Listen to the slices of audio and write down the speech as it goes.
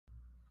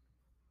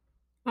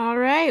All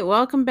right,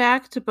 welcome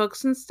back to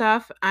Books and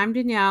Stuff. I'm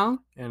Danielle,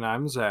 And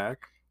I'm Zach.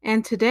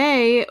 and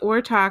today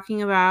we're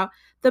talking about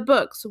the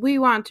books we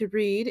want to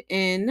read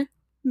in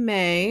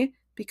May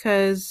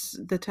because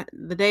the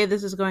day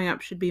this is going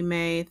up should be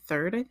May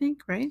 3rd, I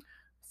think, right?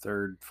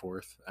 Third,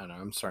 fourth. I don't know.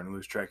 I'm starting to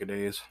lose track of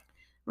days.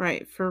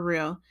 Right, for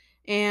real.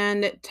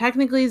 And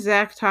technically,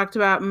 Zach talked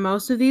about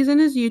most of these in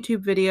his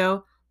YouTube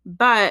video,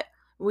 but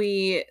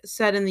we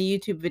said in the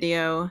YouTube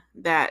video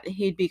that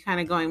he'd be kind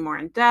of going more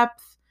in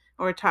depth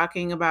or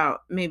talking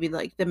about maybe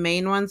like the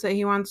main ones that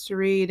he wants to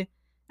read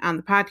on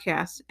the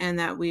podcast, and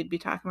that we'd be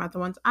talking about the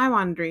ones I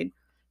wanted to read.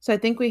 So I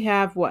think we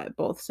have what,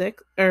 both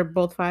six or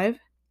both five?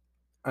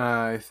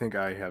 I think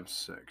I have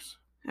 6.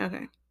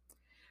 Okay.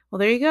 Well,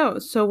 there you go.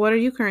 So what are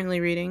you currently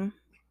reading?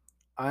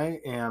 I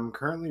am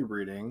currently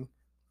reading.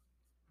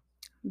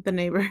 The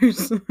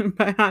Neighbors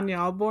by Anya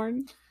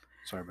Alborn.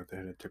 Sorry about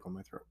that. It tickled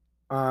my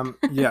throat.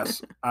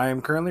 Yes, I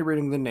am currently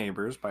reading The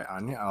Neighbors by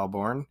Anya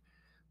Alborn.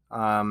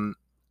 I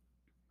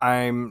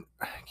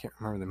can't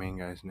remember the main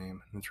guy's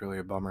name. It's really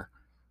a bummer.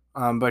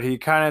 But he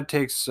kind of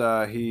takes.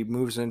 He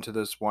moves into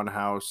this one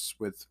house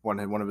with one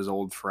of his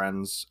old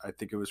friends. I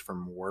think it was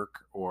from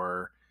work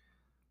or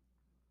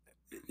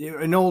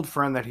an old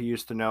friend that he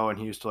used to know and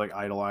he used to like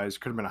idolize.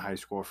 Could have been a high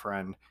school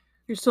friend.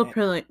 You're still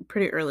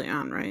pretty early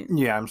on, right?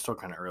 Yeah, I'm still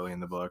kind of early in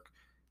the book.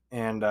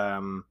 And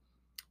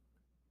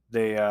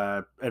they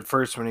at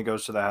first when he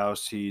goes to the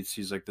house, he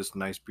sees like this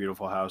nice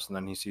beautiful house, and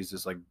then he sees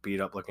this like beat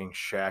up looking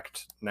shack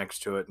next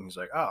to it, and he's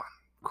like, oh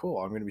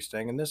cool, I'm gonna be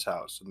staying in this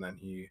house. And then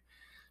he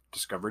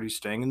discovered he's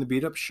staying in the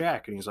beat up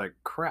shack, and he's like,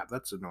 crap,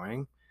 that's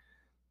annoying.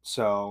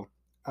 So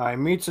he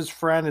meets his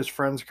friend. His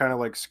friend's kind of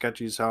like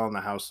sketchy as hell, and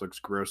the house looks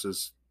gross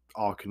as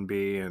all can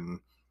be. And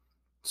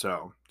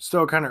so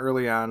still kind of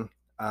early on.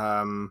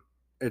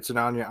 It's an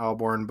Anya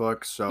Alborn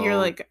book, so You're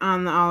like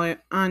on the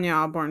Anya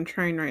Alborn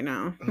train right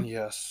now.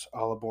 yes,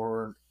 all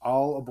aboard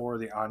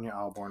the Anya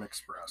Alborn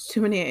Express.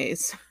 Too many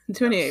A's.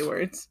 Too many A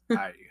words.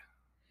 I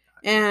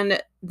And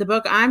the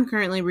book I'm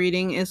currently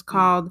reading is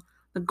called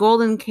The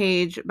Golden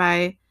Cage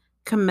by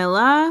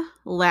Camilla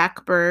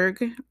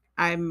Lackberg.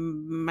 I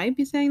might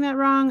be saying that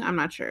wrong. I'm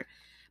not sure.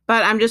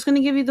 But I'm just going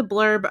to give you the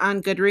blurb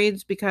on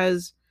Goodreads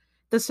because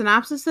the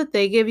synopsis that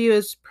they give you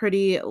is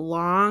pretty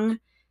long.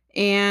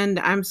 And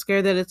I'm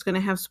scared that it's going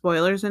to have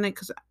spoilers in it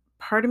because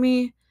part of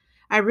me,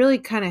 I really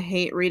kind of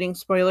hate reading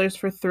spoilers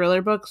for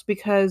thriller books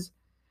because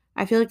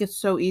I feel like it's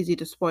so easy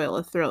to spoil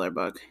a thriller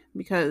book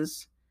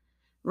because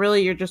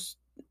really you're just,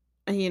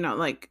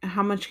 like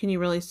how much can you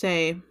really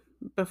say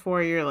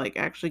before you're like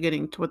actually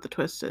getting to what the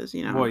twist is,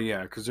 you know? Well,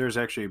 yeah, because there's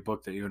actually a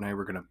book that you and I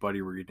were gonna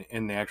buddy read.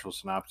 In the actual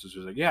synopsis, it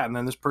was like, yeah, and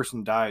then this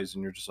person dies,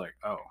 and you're just like,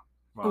 oh,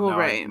 well, Well,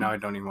 right. now I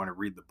don't even want to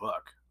read the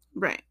book.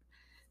 Right.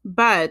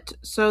 But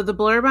so the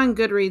blurb on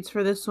Goodreads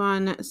for this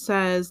one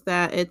says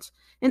that it's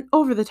an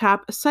over the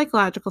top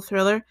psychological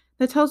thriller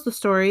that tells the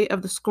story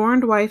of the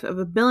scorned wife of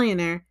a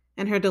billionaire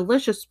and her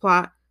delicious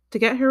plot to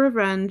get her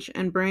revenge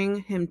and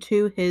bring him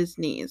to his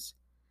knees.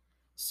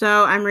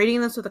 So I'm reading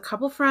this with a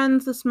couple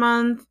friends this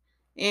month,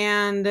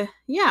 and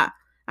yeah,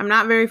 I'm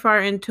not very far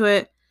into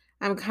it.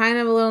 I'm kind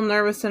of a little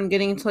nervous that I'm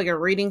getting into like a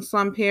reading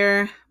slump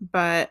here,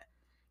 but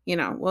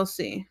we'll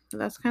see.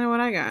 That's kind of what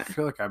I I got.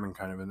 feel like I've been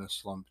kind of in this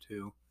slump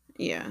too.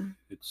 Yeah.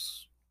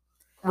 It's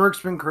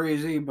work's been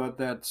crazy, but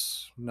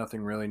that's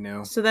nothing really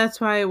new. So that's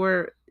why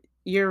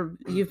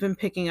you've been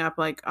picking up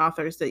like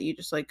authors that you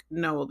just like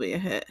know will be a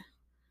hit.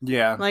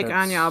 Yeah, Like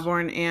Anya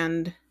Alborn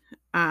and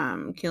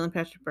Keelan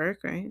Patrick Burke,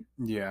 right?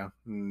 Yeah,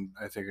 and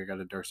I think I got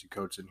a Darcy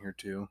Coates in here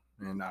too,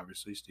 and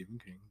obviously Stephen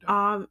King.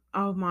 Oh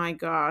my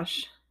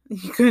gosh.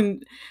 You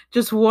couldn't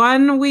just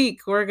 1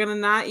 week we're gonna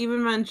not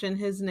even mention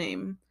his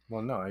name.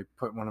 Well, no, I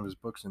put one of his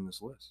books in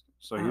this list,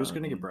 so he was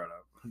going to get brought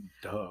up.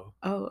 Duh.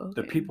 Oh,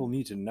 okay. The people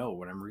need to know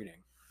what I'm reading.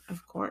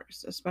 Of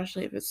course,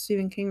 especially if it's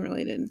Stephen King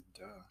related.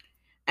 Duh.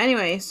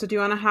 Anyway, so do you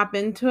want to hop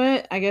into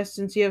it? I guess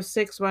since you have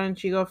 6, why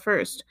don't you go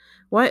first?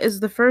 What is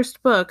the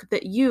first book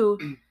that you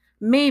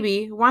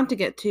maybe want to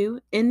get to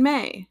in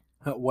May?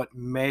 What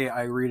may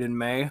I read in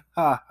May?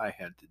 Ha! I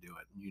had to do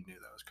it. You knew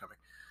that was coming.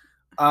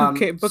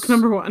 Okay, book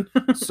number 1.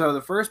 So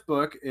the first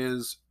book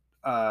is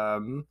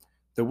The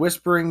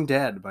Whispering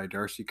Dead by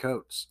Darcy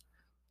Coates.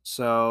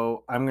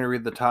 So I'm going to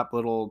read the top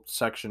little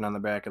section on the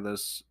back of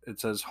this. It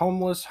says,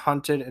 homeless,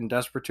 hunted, and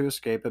desperate to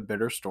escape a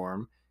bitter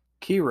storm,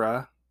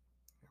 Kira,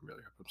 I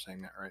really hope I'm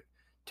saying that right,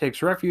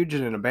 takes refuge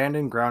in an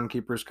abandoned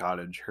groundkeeper's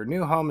cottage. Her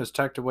new home is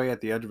tucked away at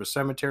the edge of a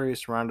cemetery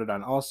surrounded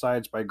on all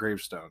sides by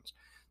gravestones.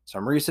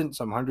 Some recent,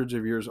 some hundreds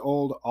of years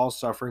old, all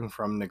suffering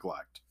from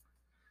neglect.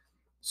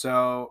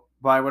 So,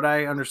 by what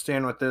I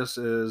understand what this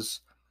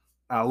is,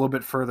 a little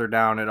bit further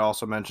down, it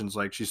also mentions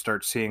like she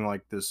starts seeing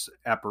like this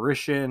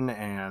apparition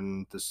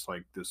and this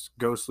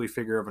ghostly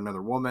figure of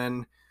another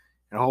woman,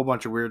 and a whole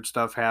bunch of weird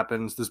stuff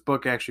happens. This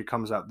book actually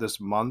comes out this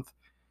month,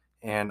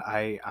 and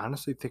I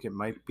honestly think it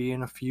might be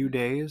in a few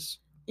days.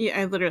 Yeah,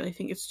 I literally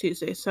think it's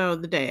Tuesday, so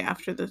the day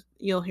after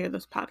you'll hear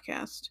this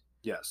podcast.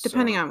 Yes,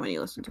 depending on when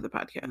you listen to the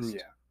podcast.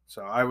 Yeah.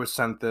 So I was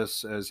sent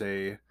this as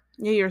a.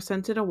 Yeah, you were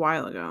sent it a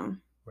while ago.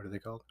 what are they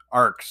called?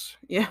 Arcs.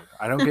 Yeah.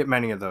 I don't get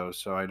many of those,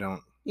 so I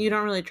don't. You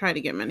don't really try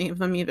to get many of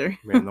them either.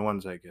 Man, the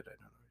ones I get, I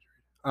don't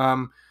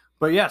always read.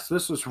 But yes,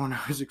 this was one I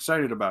was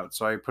excited about,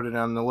 so I put it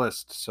on the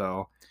list.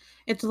 So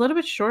It's a little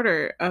bit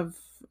shorter of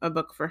a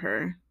book for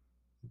her.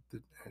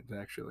 it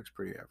actually looks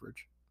pretty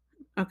average.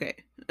 Okay.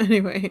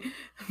 Anyway,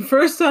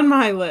 first on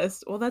my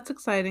list. Well, that's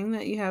exciting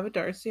that you have a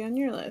Darcy on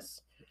your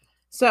list.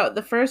 So,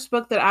 the first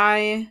book that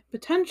I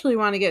potentially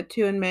want to get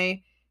to in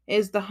May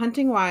is The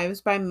Hunting Wives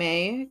by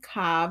May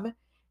Cobb,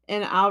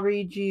 and I'll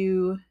read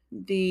you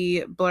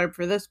the blurb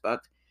for this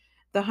book.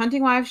 The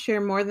hunting wives share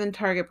more than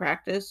target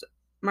practice,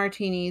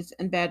 martinis,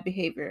 and bad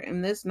behavior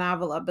in this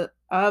novel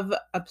of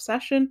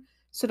obsession,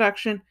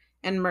 seduction,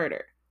 and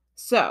murder.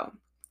 So,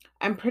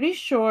 I'm pretty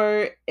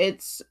sure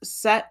it's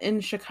set in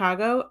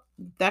Chicago.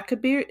 That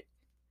could be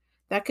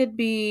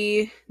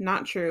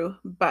not true,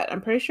 but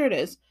I'm pretty sure it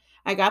is.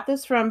 I got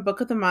this from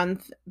Book of the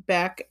Month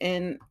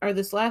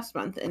this last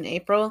month in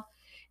April.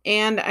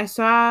 And I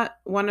saw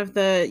one of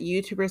the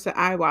YouTubers that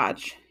I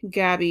watch,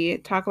 Gabby,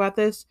 talk about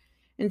this,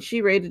 and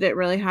she rated it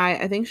really high.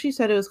 I think she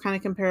said it was kind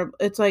of comparable.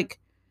 It's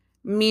like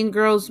Mean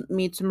Girls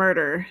meets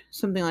Murder,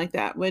 something like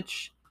that,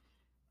 which,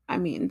 I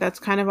mean, that's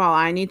kind of all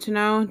I need to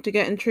know to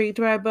get intrigued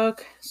by a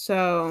book.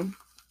 So,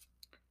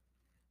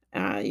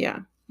 yeah,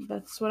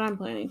 that's what I'm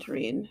planning to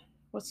read.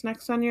 What's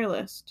next on your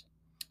list?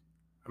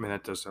 I mean,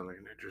 that does sound like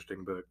an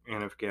interesting book,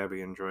 and if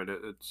Gabby enjoyed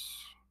it, it's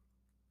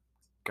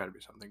got to be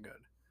something good.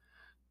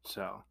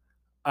 So,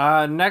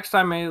 next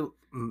on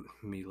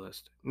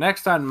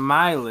Next on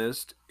my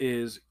list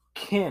is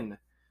Kin,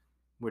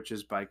 which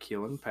is by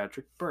Keelan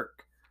Patrick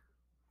Burke.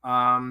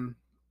 I'm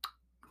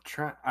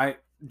trying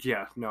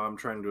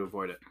to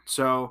avoid it.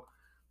 So,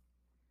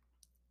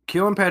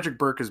 Keelan Patrick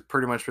Burke has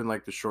pretty much been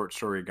like the short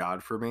story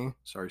god for me.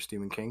 Sorry,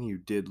 Stephen King, you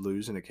did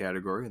lose in a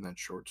category, and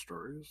that's short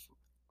stories.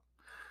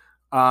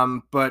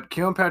 But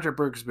Keelan Patrick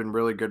Burke has been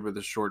really good with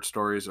his short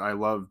stories. I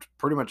loved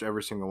pretty much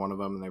every single one of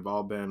them, and they've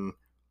all been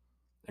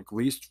at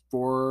least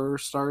 4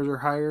 stars or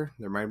higher.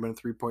 There might have been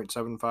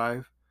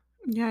 3.75.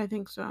 Yeah, I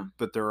think so.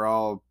 But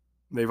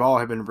they've all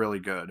have been really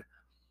good.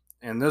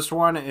 And this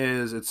one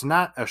it's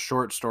not a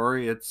short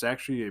story. It's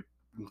actually, I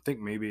think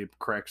maybe it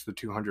cracks the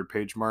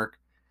 200-page mark.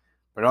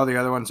 But all the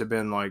other ones have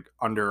been like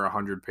under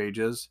 100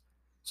 pages.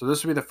 So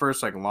this would be the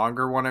first like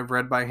longer one I've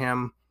read by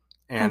him.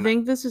 And I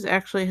think this is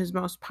actually his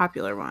most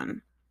popular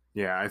one.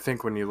 Yeah, I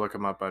think when you look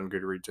him up on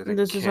Goodreads, I think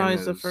this is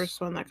always the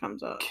first one that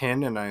comes up.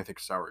 Kin and I think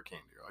Sour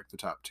Candy are like the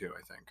top 2,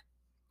 I think.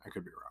 I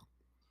could be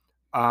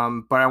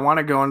wrong. But I want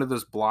to go into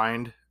this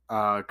blind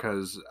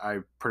because I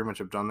pretty much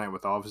have done that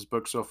with all of his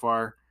books so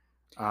far.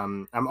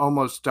 I'm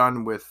almost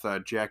done with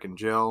Jack and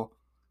Jill,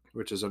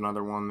 which is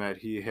another one that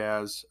he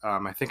has.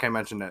 I think I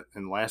mentioned it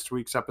in last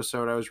week's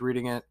episode. I was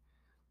reading it.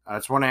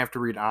 It's one I have to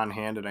read on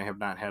hand, and I have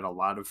not had a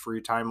lot of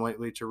free time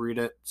lately to read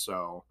it,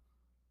 so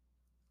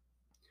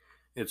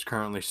it's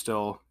currently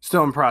still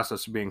in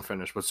process of being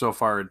finished. But so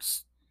far,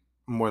 it's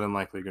more than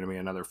likely going to be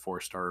another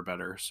 4-star or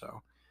better.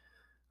 So,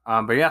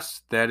 but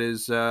yes, that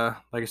is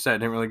like I said, I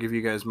didn't really give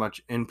you guys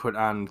much input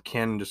on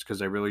Kin just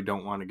because I really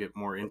don't want to get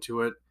more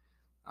into it.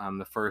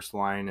 The first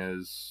line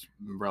is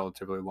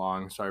relatively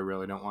long, so I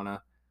really don't want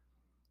to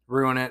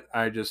ruin it.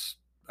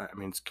 I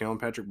mean, it's Keelan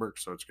Patrick Burke,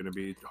 so it's going to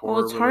be horror.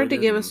 Well, it's hard to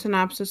give a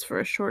synopsis for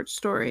a short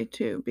story,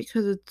 too,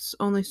 because it's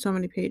only so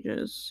many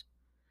pages.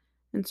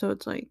 And so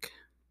it's like,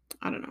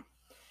 I don't know.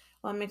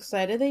 Well, I'm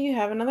excited that you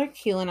have another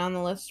Keelan on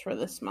the list for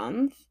this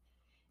month.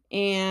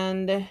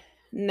 And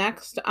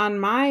next on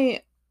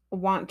my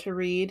want to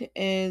read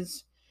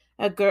is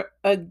a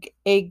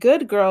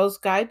Good Girl's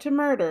Guide to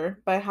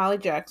Murder by Holly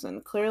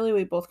Jackson. Clearly,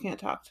 we both can't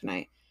talk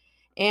tonight.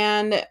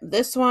 And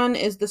this one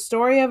is the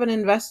story of an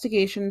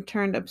investigation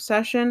turned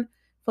obsession,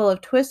 full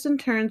of twists and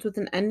turns with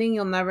an ending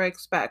you'll never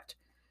expect.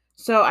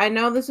 So I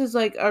know this is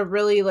like a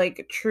really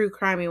like true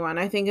crimey one.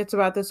 I think it's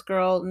about this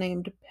girl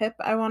named Pip,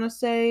 I want to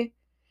say,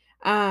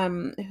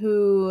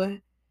 who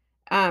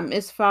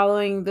is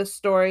following the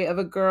story of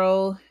a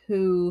girl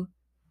who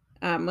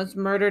was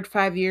murdered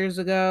 5 years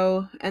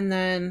ago, and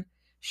then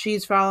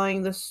she's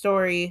following the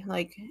story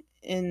like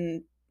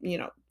in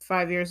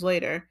 5 years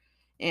later,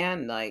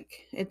 and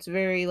like it's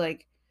very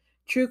like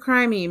true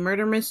crimey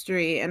murder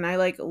mystery, and I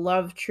like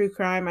love true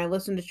crime. I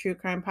listen to true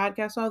crime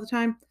podcasts all the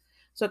time,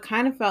 so it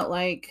kind of felt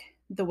like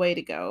the way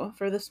to go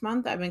for this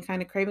month. I've been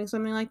kind of craving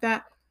something like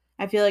that.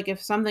 I feel like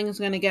if something is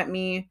going to get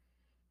me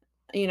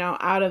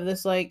out of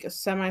this like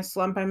semi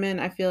slump I'm in,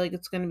 I feel like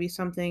it's going to be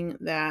something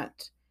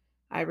that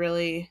I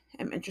really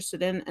am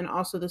interested in. And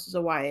also, this is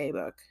a YA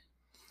book.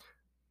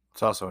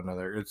 It's also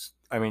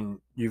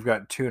you've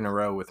got 2 in a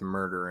row with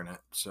murder in it,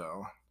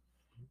 so.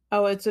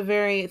 Oh, it's a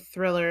very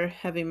thriller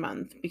heavy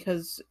month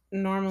because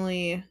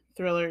normally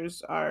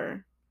thrillers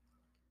are,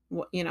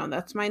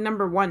 that's my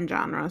number 1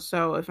 genre.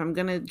 So if I'm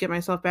going to get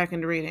myself back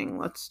into reading,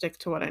 let's stick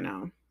to what I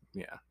know.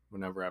 Yeah.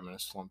 Whenever I'm in a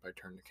slump, I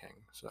turn to King,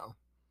 so.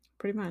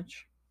 Pretty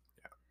much.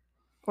 Yeah.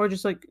 Or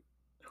just like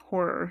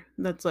horror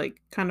that's like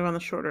kind of on the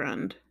shorter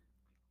end.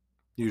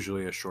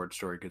 Usually a short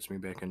story gets me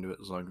back into it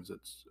as long as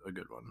it's a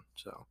good one.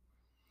 So,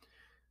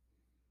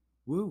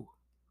 woo.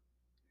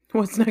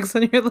 What's next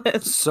on your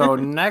list? So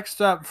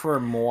next up for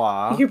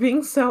moi, You're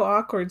being so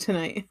awkward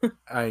tonight.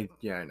 I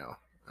know.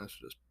 That's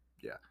just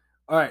yeah.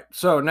 All right.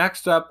 So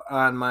next up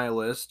on my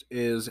list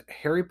is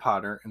Harry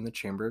Potter and the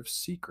Chamber of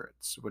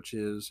Secrets, which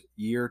is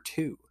year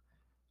 2.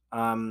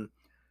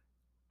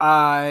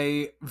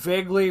 I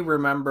vaguely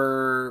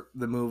remember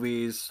the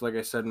movies. Like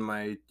I said in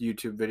my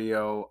YouTube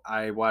video,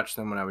 I watched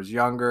them when I was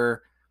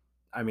younger.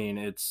 I mean,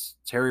 it's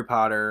Harry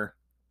Potter.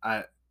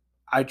 I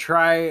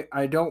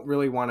don't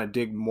really want to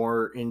dig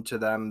more into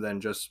them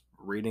than just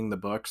reading the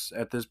books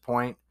at this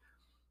point.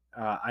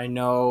 I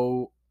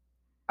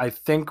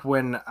think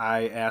when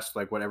I asked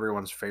like what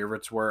everyone's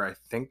favorites were, I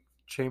think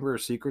Chamber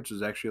of Secrets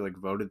was actually like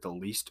voted the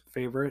least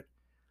favorite.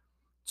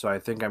 So I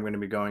think I'm going to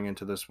be going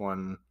into this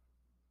one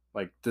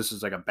like this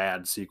is like a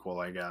bad sequel,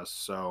 I guess.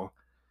 So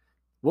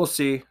we'll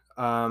see.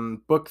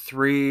 Book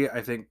 3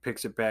 I think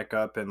picks it back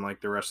up, and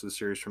like the rest of the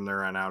series from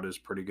there on out is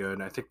pretty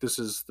good. I think this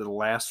is the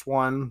last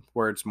one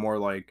where it's more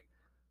like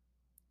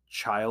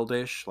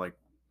childish, like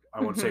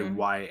I wouldn't say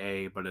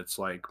YA, but it's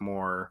like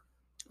more.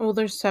 Well,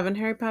 there's 7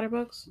 Harry Potter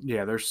books.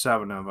 Yeah, there's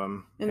 7 of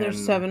them, and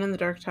there's 7 in the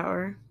Dark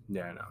Tower.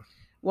 Yeah, I know.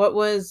 What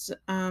was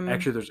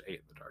actually there's 8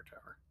 in the Dark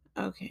Tower.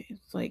 Okay,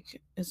 it's like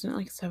isn't it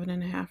like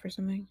 7.5 or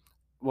something?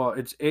 Well,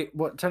 it's 8.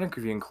 Well,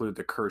 technically, if you include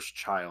the Cursed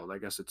Child, I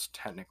guess it's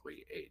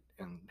technically 8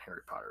 in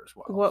Harry Potter as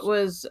well.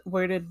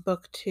 Where did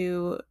book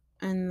 2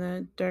 and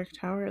the Dark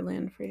Tower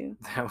land for you?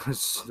 That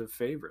was the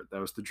favorite. That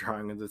was the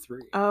Drawing of the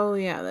Three. Oh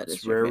yeah,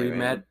 that's where we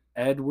met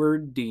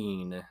Edward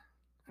Dean.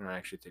 I don't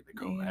actually think they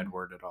call him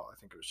Edward at all. I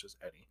think it was just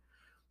Eddie.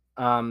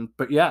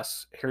 But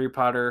yes, Harry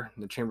Potter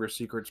and the Chamber of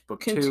Secrets,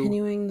 book 2.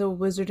 Continuing the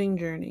wizarding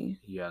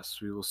journey. Yes,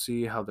 we will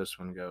see how this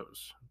one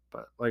goes.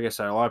 But like I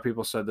said, a lot of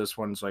people said this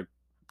one's like,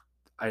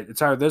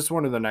 it's either this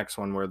one or the next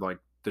one where like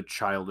the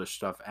childish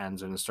stuff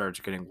ends and it starts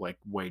getting like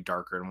way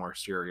darker and more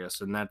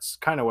serious, and that's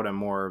kind of what I'm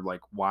more like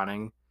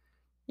wanting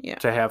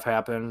to have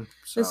happen.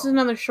 So. This is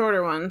another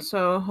shorter one,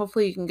 so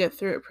hopefully you can get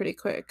through it pretty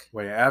quick.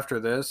 Wait, after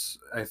this,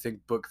 I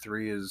think book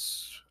 3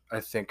 is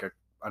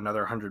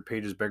another 100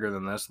 pages bigger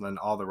than this, and then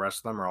all the rest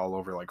of them are all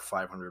over like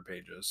 500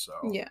 pages. So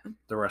yeah,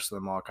 the rest of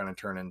them all kind of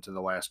turn into the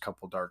last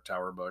couple Dark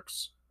Tower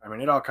books. I mean,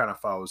 it all kind of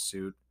follows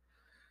suit.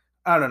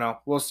 I don't know.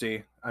 We'll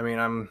see. I mean,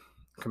 I'm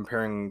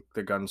comparing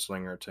the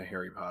Gunslinger to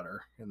Harry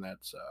Potter, and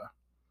that's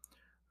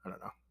I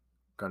don't know.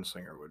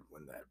 Gunslinger would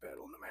win that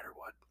battle no matter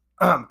what.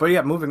 But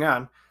yeah, moving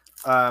on.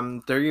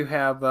 There you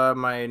have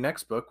my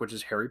next book, which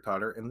is Harry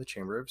Potter and the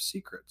Chamber of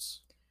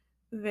Secrets.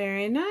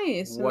 Very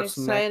nice. I'm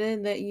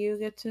excited that you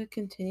get to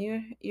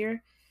continue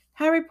your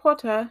Harry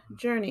Potter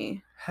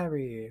journey.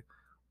 Harry,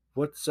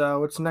 what's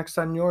next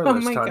on your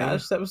list, honey? Oh my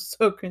gosh, that was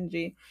so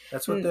cringy.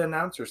 That's what the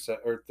announcer said,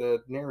 or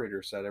the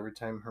narrator said every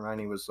time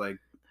Hermione was like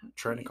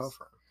trying to call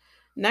for him.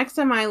 Next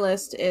on my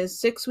list is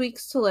 6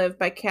 Weeks to Live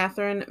by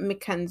Katherine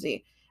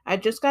McKenzie. I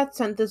just got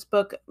sent this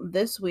book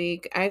this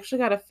week. I actually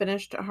got a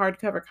finished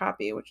hardcover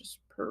copy, which is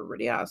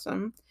pretty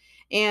awesome.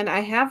 And I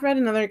have read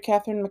another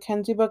Katherine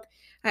McKenzie book.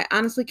 I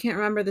honestly can't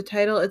remember the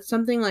title. It's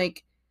something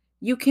like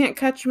You Can't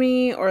Catch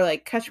Me, or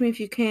like Catch Me If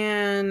You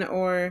Can,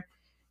 or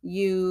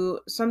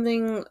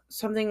something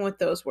with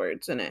those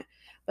words in it.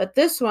 But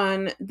this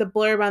one, the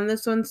blurb on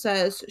this one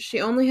says,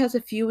 she only has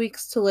a few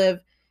weeks to live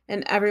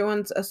and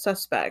everyone's a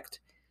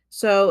suspect.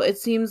 So it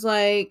seems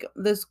like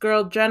this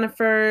girl,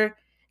 Jennifer,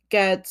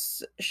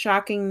 gets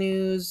shocking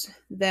news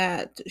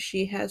that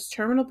she has a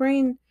terminal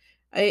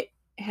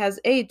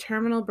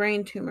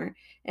brain tumor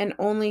and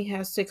only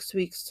has 6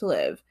 weeks to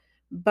live.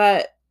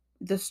 But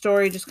the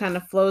story just kind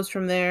of flows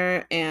from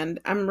there, and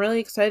I'm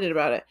really excited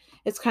about it.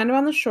 It's kind of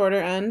on the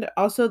shorter end.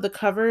 Also, the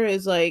cover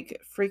is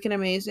like freaking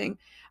amazing.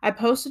 I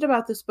posted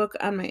about this book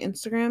on my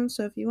Instagram,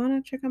 so if you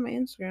want to check out my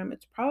Instagram,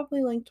 it's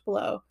probably linked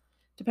below,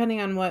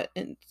 depending on what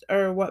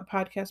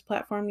podcast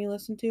platform you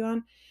listen to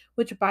on.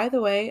 Which, by the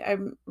way,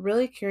 I'm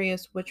really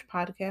curious which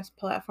podcast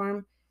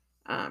platform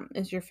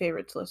is your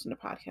favorite to listen to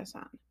podcasts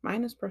on.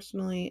 Mine is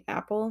personally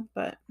Apple,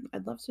 but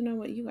I'd love to know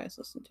what you guys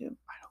listen to.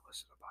 I don't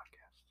listen to podcasts.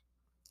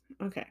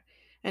 Okay.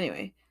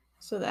 Anyway,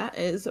 so that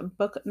is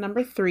book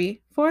number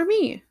 3 for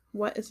me.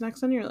 What is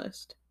next on your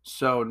list?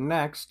 So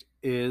next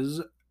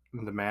is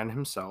the man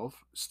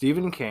himself,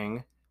 Stephen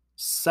King,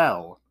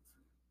 Cell.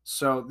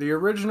 So the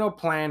original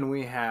plan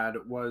we had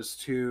was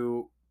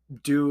to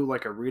do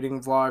like a reading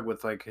vlog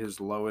with like his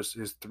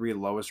 3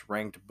 lowest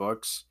ranked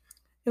books.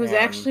 It was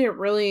actually a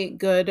really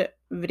good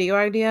video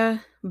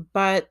idea,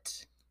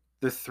 but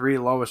the 3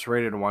 lowest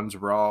rated ones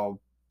were all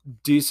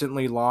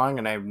decently long,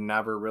 and I've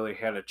never really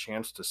had a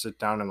chance to sit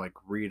down and like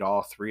read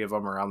all 3 of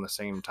them around the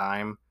same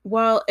time.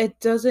 Well, it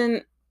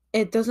doesn't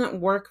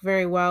work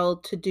very well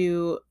to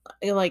do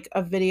like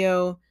a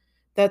video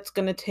that's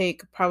going to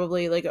take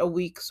probably like a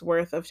week's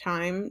worth of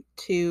time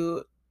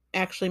to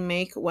actually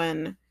make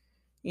when,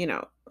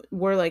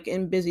 we're like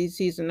in busy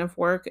season of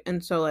work.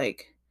 And so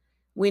like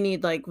we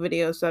need like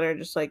videos that are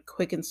just like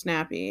quick and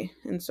snappy.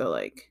 And so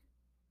like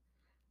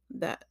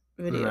that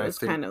video is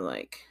kind of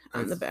like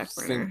on the back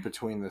burner. I think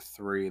between the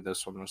 3,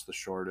 this one was the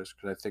shortest,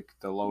 because I think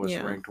the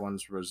lowest ranked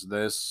ones was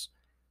this,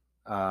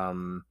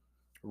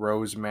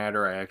 Rose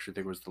Madder, I actually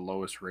think was the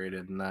lowest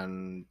rated, and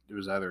then it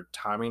was either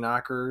Tommy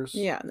Knockers.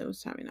 Yeah, that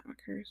was Tommy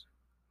Knockers.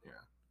 Yeah.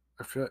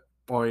 I feel.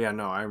 Well, yeah,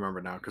 no, I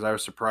remember now because I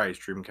was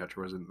surprised Dreamcatcher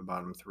wasn't in the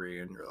bottom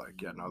 3, and you're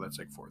like, yeah, no, that's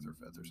like 4th or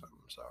 5th or something.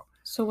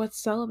 So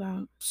what's Cell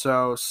about?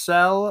 So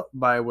Cell,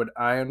 by what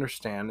I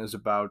understand, is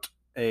about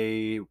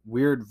a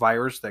weird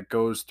virus that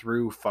goes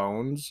through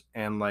phones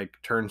and like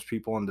turns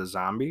people into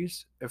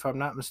zombies, if I'm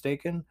not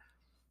mistaken.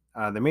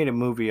 They made a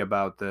movie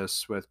about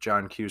this with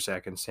John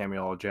Cusack and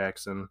Samuel L.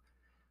 Jackson.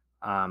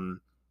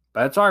 Um,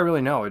 but that's all I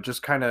really know. It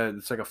just kind of,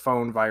 it's like a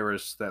phone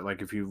virus that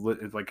like if you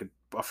like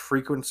a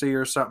frequency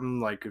or something,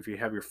 like if you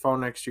have your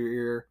phone next to your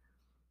ear,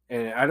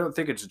 and I don't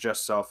think it's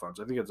just cell phones.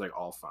 I think it's like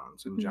all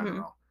phones in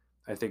general.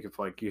 I think if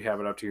like you have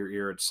it up to your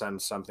ear, it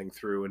sends something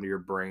through into your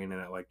brain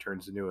and it like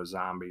turns into a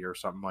zombie or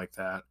something like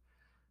that.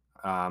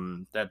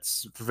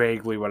 That's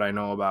vaguely what I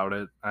know about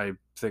it. I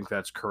think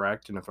that's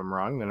correct, and if I'm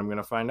wrong, then I'm going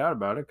to find out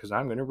about it because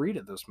I'm going to read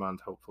it this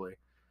month, hopefully.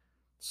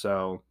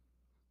 So,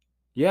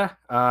 yeah,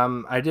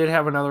 I did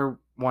have another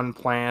one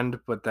planned,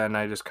 but then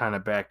I just kind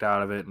of backed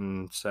out of it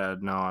and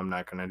said, no, I'm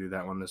not going to do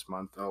that one this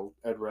month.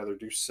 I'd rather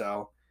do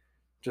Cell,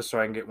 just so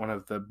I can get one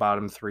of the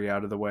bottom 3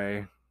 out of the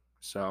way.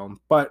 So,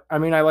 but I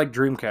mean, I like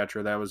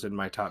Dreamcatcher. That was in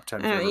my top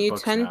 10 favorite You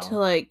books tend now. to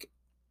like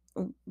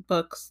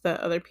books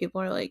that other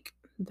people are like,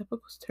 that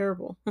book was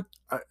terrible.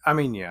 I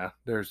mean, yeah,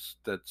 that's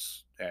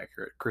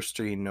accurate.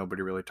 Christine,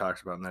 nobody really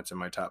talks about, and that's in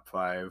my top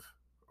 5,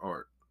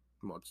 or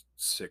well, it's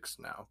 6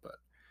 now. But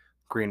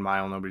Green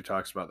Mile, nobody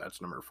talks about.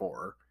 That's number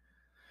 4.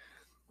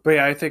 But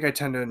yeah, I think I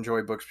tend to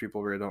enjoy books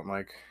people really don't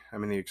like. I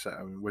mean,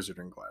 Wizard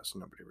and Glass,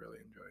 nobody really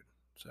enjoyed.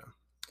 So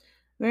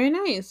Very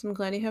nice. I'm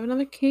glad you have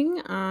another king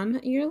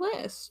on your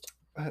list.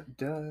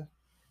 duh.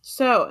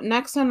 So,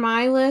 next on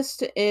my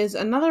list is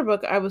another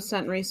book I was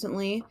sent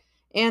recently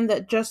and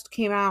that just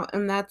came out,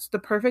 and that's The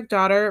Perfect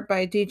Daughter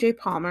by DJ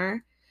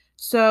Palmer.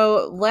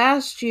 So,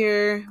 last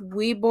year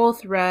we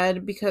both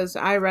read, because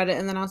I read it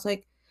and then I was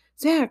like,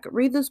 Zach,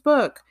 read this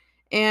book.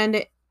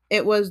 And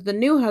it was The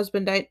New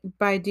Husband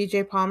by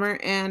DJ Palmer,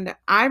 and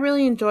I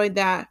really enjoyed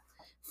that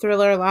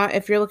thriller a lot.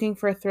 If you're looking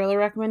for a thriller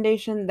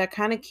recommendation that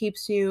kind of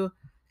keeps you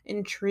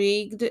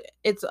intrigued.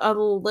 It's a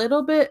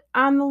little bit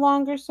on the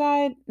longer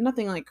side,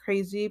 nothing like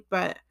crazy,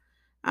 but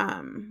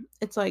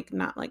it's like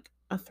not like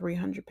a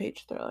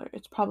 300-page thriller.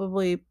 It's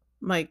probably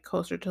like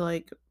closer to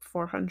like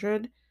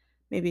 400,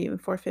 maybe even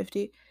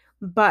 450,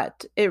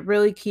 but it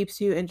really keeps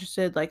you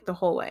interested like the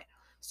whole way.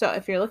 So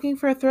if you're looking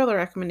for a thriller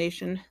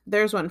recommendation,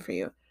 there's one for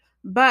you.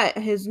 But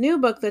his new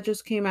book that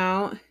just came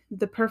out,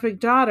 The Perfect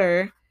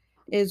Daughter,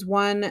 is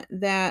one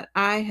that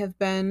I have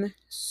been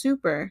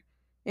super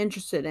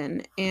interested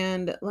in.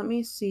 And let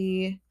me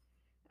see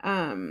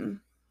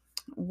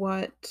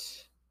what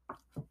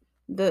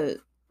the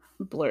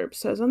blurb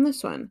says on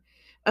this one.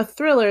 A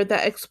thriller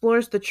that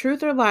explores the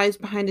truth or lies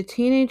behind a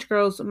teenage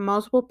girl's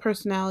multiple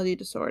personality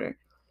disorder.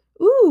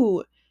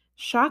 Ooh,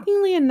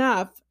 shockingly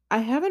enough, I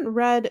haven't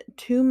read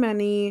too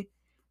many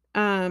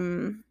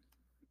um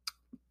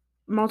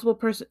multiple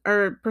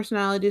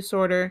personality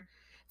disorder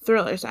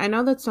thrillers. I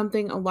know that's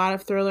something a lot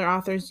of thriller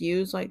authors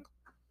use, like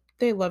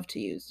they love to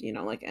use,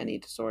 like any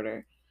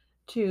disorder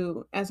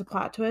to as a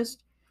plot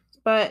twist.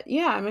 But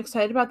yeah, I'm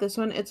excited about this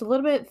one. It's a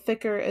little bit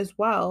thicker as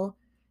well.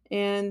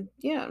 And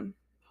yeah,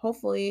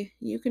 hopefully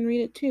you can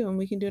read it too, and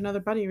we can do another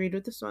buddy read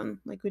with this one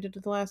like we did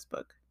with the last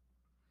book.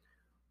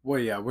 Well,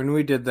 yeah, when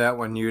we did that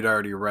one, you'd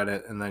already read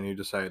it, and then you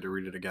decided to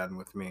read it again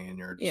with me, and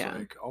you're just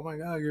like, oh my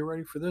god, you're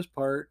ready for this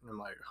part? And I'm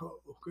like, oh,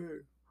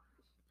 okay.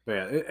 But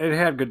yeah, it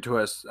had good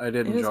twists. I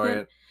did enjoy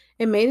it.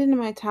 It made it into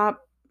my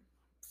top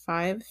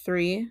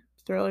 3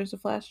 thrillers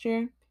of last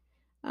year.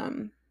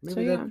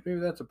 Maybe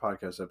that's a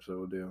podcast episode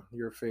we'll do.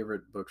 Your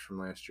favorite books from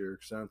last year,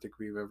 because I don't think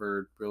we've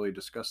ever really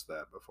discussed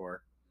that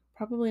before.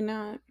 Probably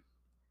not.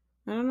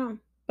 I don't know.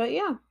 But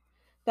yeah,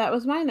 that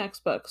was my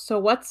next book. So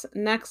what's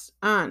next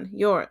on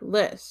your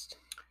list?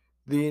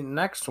 The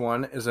next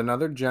one is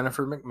another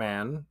Jennifer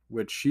McMahon,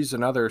 which she's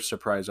another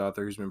surprise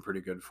author who's been pretty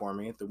good for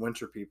me. The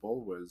Winter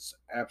People was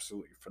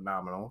absolutely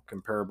phenomenal,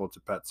 comparable to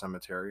Pet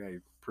Sematary.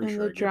 I'm pretty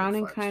sure. The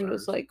Drowning Kind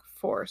was like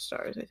 4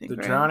 stars, I think. The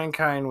Drowning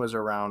Kind was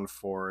around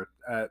 4.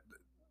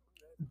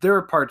 There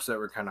were parts that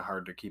were kind of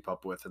hard to keep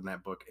up with in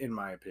that book, in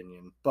my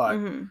opinion. But,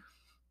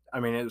 I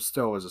mean, it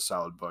still was a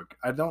solid book.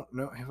 I don't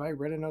know. Have I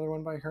read another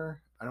one by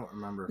her? I don't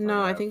remember.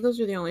 No, I think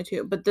those are the only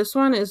 2. But this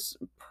one is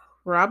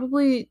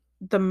probably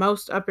the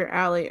most up your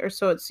alley, or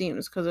so it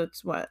seems, because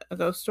it's a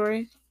ghost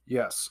story?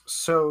 Yes.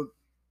 So,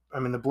 I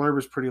mean, the blurb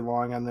is pretty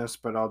long on this,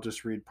 but I'll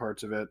just read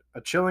parts of it. A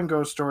chilling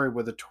ghost story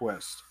with a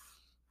twist.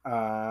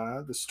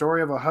 The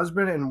story of a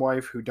husband and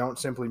wife who don't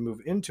simply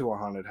move into a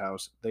haunted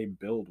house, they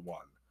build one.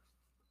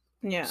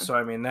 Yeah. So,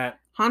 I mean, that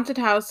haunted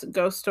house,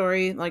 ghost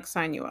story, like,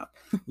 sign you up.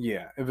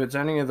 Yeah. If it's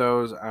any of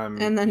those,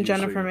 I'm And then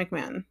Jennifer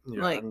McMahon.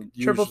 Yeah, like,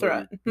 triple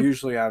threat.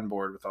 Usually on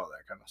board with all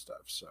that kind of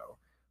stuff. So,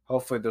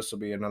 hopefully this will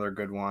be another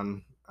good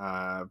one.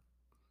 I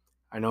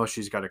know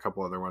she's got a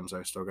couple other ones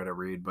I still got to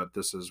read, but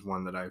this is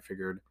one that I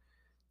figured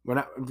when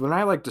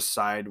I like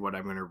decide what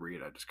I'm going to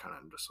read, I just kind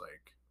of just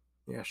like,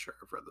 yeah, sure,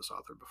 I've read this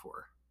author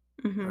before.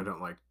 I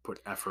don't like put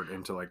effort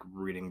into like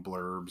reading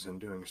blurbs and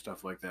doing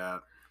stuff like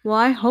that. Well,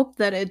 I hope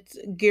that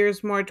it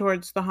gears more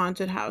towards the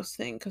haunted house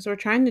thing because we're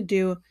trying to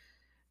do.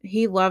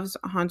 He loves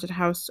haunted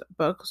house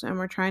books, and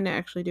we're trying to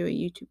actually do a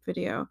YouTube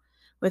video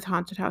with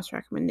haunted house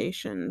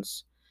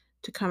recommendations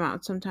to come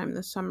out sometime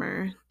this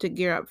summer to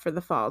gear up for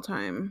the fall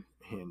time.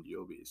 And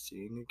you'll be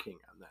seeing a king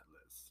on that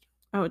list.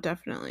 Oh,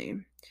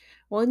 definitely.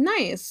 Well,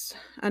 nice.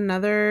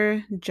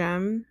 Another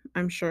gem.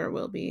 I'm sure it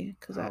will be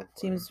because that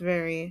seems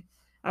very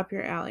up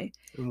your alley.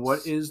 And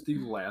what is the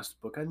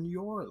last book on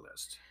your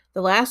list?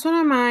 The last one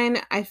on mine,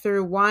 I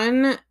threw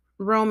one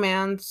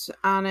romance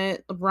on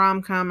it,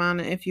 rom-com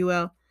on it, if you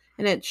will,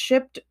 and it's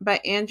Shipped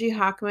by Angie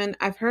Hockman.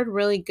 I've heard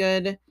really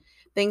good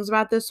things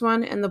about this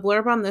one, and the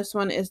blurb on this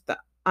one is the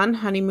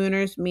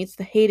Unhoneymooners meets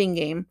the Hating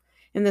Game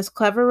in this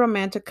clever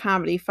romantic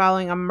comedy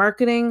following a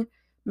marketing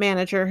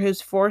manager who's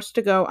forced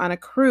to go on a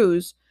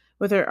cruise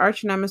with her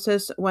arch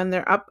nemesis when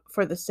they're up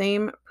for the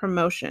same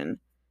promotion.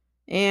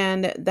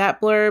 And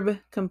that blurb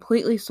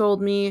completely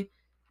sold me,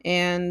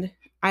 and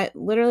I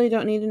literally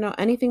don't need to know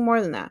anything more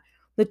than that.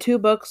 The two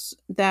books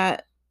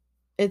that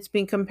it's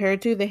being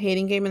compared to, The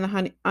Hating Game and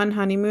The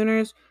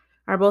Unhoneymooners,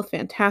 are both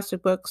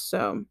fantastic books.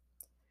 So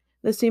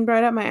this seemed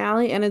right up my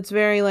alley, and it's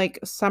very like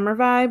summer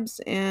vibes.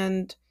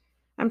 And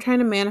I'm trying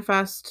to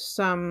manifest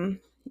some,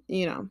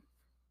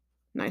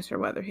 nicer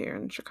weather here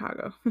in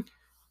Chicago.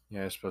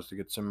 Yeah, I'm supposed to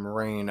get some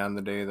rain on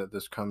the day that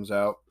this comes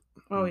out.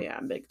 Oh yeah,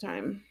 big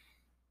time.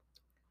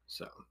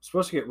 So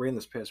supposed to get rain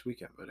this past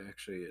weekend, but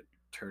actually it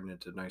turned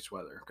into nice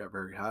weather. It got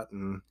very hot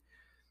and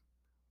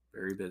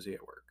very busy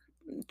at work.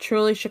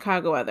 Truly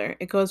Chicago weather.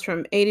 It goes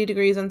from 80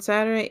 degrees on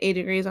Saturday, 80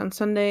 degrees on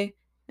Sunday,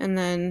 and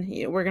then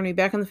we're going to be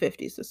back in the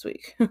 50s this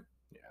week. Yeah,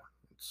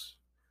 it's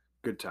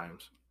good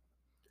times.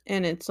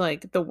 And it's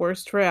like the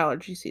worst for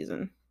allergy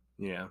season.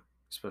 Yeah,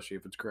 especially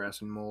if it's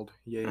grass and mold.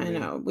 Yay. I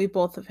know. We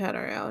both have had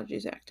our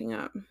allergies acting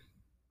up.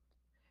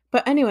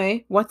 But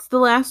anyway, what's the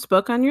last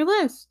book on your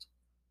list?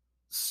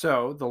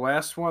 So, the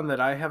last one that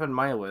I have on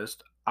my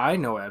list, I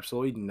know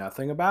absolutely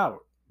nothing about.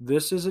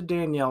 This is a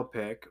Danielle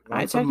pick.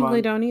 I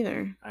technically don't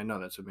either. I know,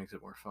 that's what makes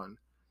it more fun.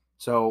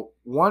 So,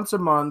 once a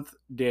month,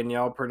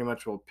 Danielle pretty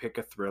much will pick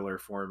a thriller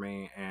for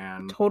me,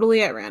 and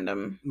totally at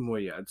random. Well,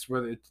 yeah, it's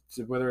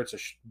whether it's a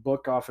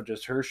book off of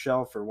just her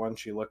shelf or one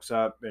she looks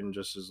up and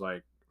just is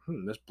like,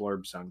 this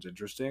blurb sounds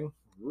interesting.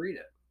 Read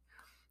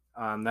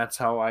it. That's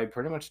how I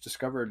pretty much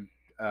discovered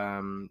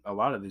a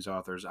lot of these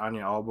authors.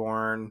 Anya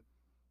Alborn.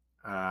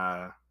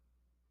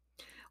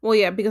 Well,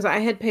 yeah, because I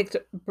had picked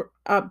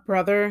up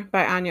Brother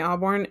by Anya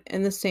Alborn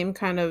in the same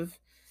kind of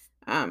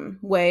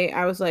way.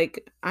 I was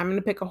like, I'm going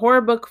to pick a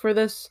horror book for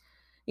this,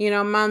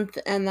 month.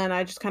 And then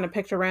I just kind of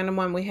picked a random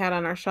one we had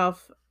on our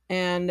shelf.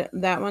 And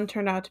that one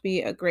turned out to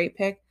be a great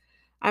pick.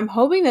 I'm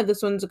hoping that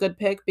this one's a good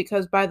pick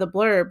because by the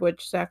blurb,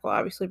 which Zach will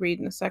obviously read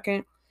in a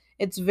second,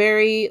 it's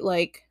very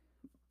like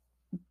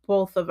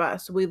both of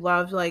us. We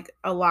love like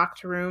a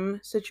locked room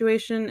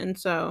situation. And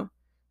so,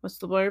 what's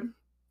the blurb?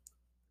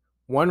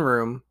 1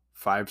 room,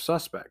 5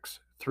 suspects,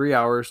 3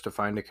 hours to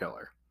find a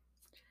killer.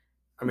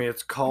 I mean,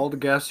 it's called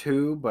Guess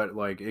Who, but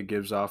like it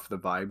gives off the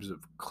vibes of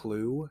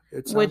Clue.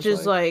 Which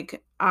is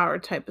like our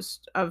type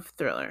of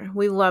thriller.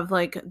 We love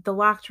like the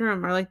locked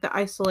room or like the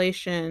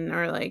isolation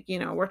or like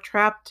we're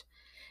trapped.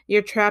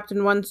 You're trapped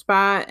in one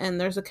spot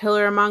and there's a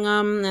killer among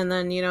them, and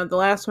then the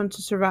last one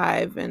to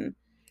survive, and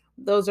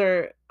those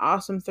are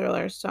awesome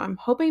thrillers. So I'm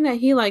hoping that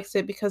he likes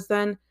it because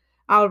then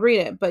I'll read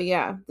it. But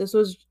yeah,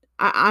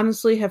 I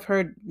honestly have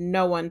heard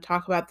no one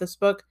talk about this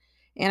book.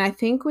 And I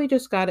think we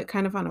just got it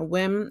kind of on a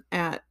whim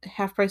at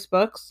Half Price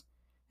Books.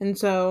 And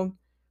so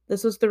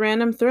this was the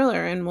random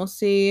thriller, and we'll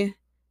see,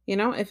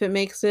 if it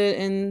makes it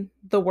in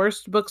the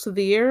worst books of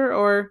the year,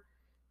 or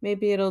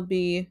maybe it'll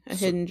be a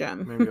hidden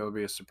gem. Maybe it'll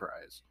be a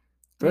surprise.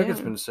 I feel like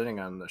it's been sitting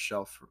on the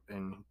shelf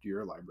in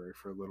your library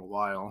for a little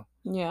while.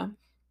 Yeah.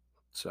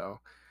 So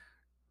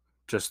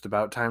just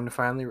about time to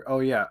finally... Oh,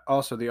 yeah.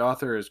 Also, the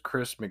author is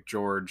Chris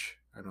McGeorge.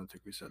 I don't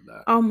think we said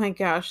that. Oh my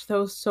gosh, that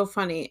was so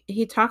funny.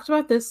 He talked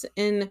about this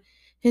in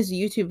his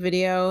YouTube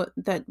video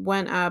that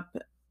went up,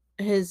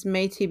 his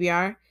May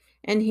TBR,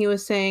 and he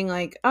was saying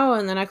like, oh,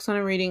 and the next one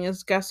I'm reading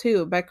is Guess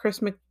Who by Chris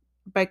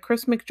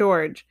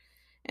McGeorge.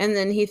 And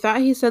then he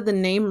thought he said the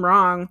name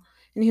wrong,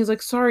 and he was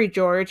like, sorry,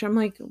 George. I'm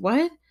like,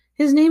 what?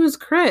 His name is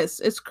Chris.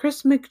 It's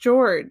Chris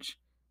McGeorge.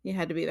 You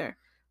had to be there.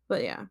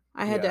 But yeah,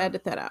 I had to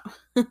edit that out.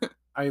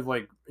 I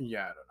don't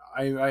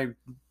know. I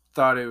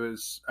thought it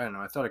was, I don't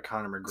know, I thought of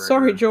Conor McGregor.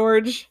 Sorry,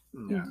 George.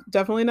 Yeah.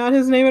 Definitely not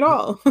his name at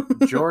all.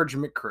 George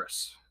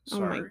McChris.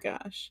 Sorry. Oh my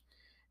gosh.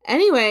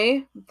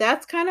 Anyway,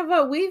 that's kind of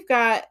what we've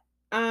got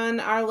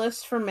on our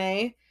list for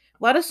May.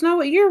 Let us know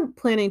what you're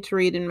planning to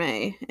read in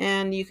May.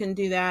 And you can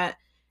do that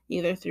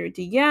either through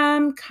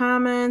DM,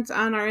 comments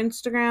on our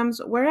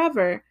Instagrams,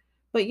 wherever.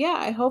 But yeah,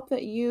 I hope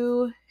that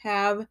you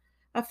have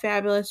a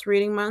fabulous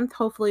reading month.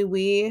 Hopefully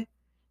we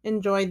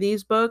enjoy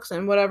these books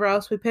and whatever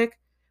else we pick.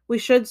 We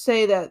should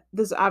say that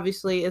this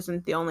obviously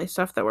isn't the only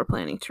stuff that we're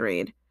planning to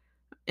read.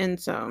 And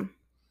so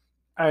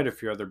I had a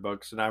few other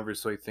books, and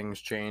obviously things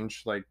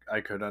change. Like,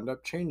 I could end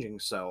up changing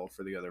Cell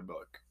for the other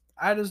book.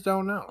 I just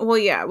don't know. Well,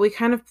 yeah, we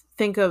kind of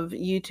think of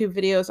YouTube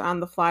videos on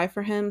the fly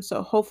for him,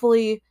 so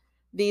hopefully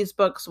these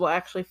books will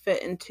actually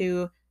fit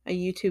into a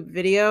YouTube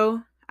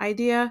video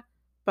idea.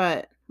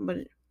 But what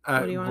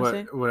do you want to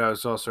say? What I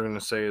was also going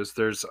to say is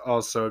there's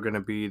also going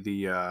to be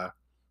the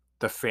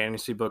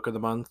fantasy book of the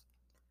month.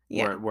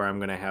 Yeah. Where I'm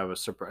going to have a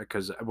surprise,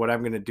 because what I'm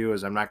going to do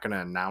is I'm not going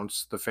to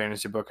announce the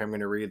fantasy book I'm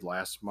going to read.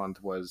 Last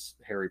month was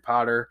Harry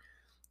Potter,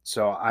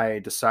 so I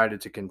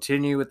decided to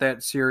continue with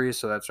that series,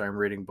 so that's why I'm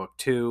reading book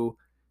 2.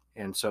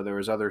 And so there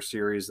was other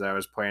series that I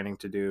was planning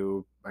to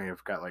do.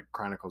 I've got like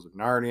Chronicles of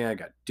Narnia, I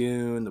got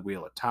Dune, The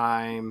Wheel of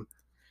Time.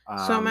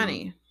 So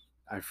many.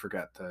 I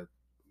forgot the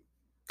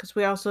Because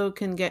we also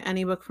can get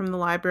any book from the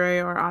library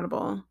or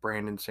Audible.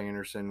 Brandon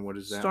Sanderson. What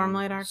is that?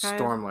 Stormlight Archive.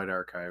 Stormlight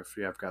Archive.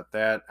 Yeah, I've got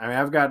that. I mean,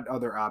 I've got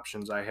other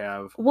options I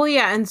have. Well,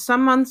 yeah, and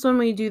some months when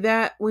we do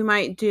that, we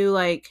might do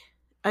like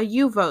a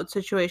you vote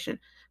situation.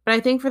 But I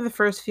think for the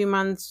first few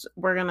months,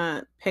 we're going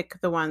to pick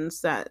the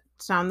ones that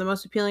sound the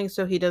most appealing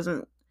so he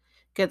doesn't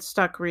get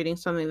stuck reading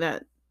something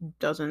that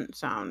doesn't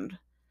sound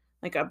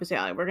like up his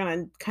alley. We're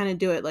going to kind of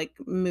do it like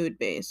mood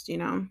based, you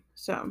know?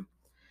 So,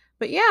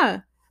 but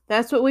yeah,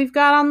 that's what we've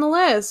got on the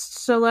list.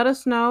 So let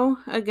us know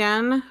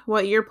again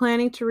what you're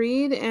planning to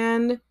read,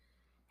 and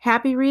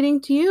happy reading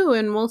to you.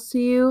 And we'll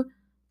see you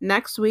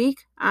next week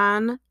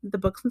on the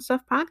Books and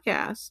Stuff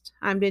podcast.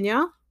 I'm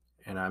Danielle.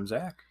 And I'm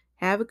Zach.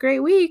 Have a great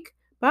week.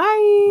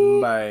 Bye.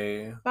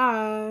 Bye.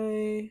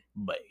 Bye.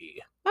 Bye.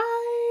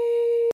 Bye.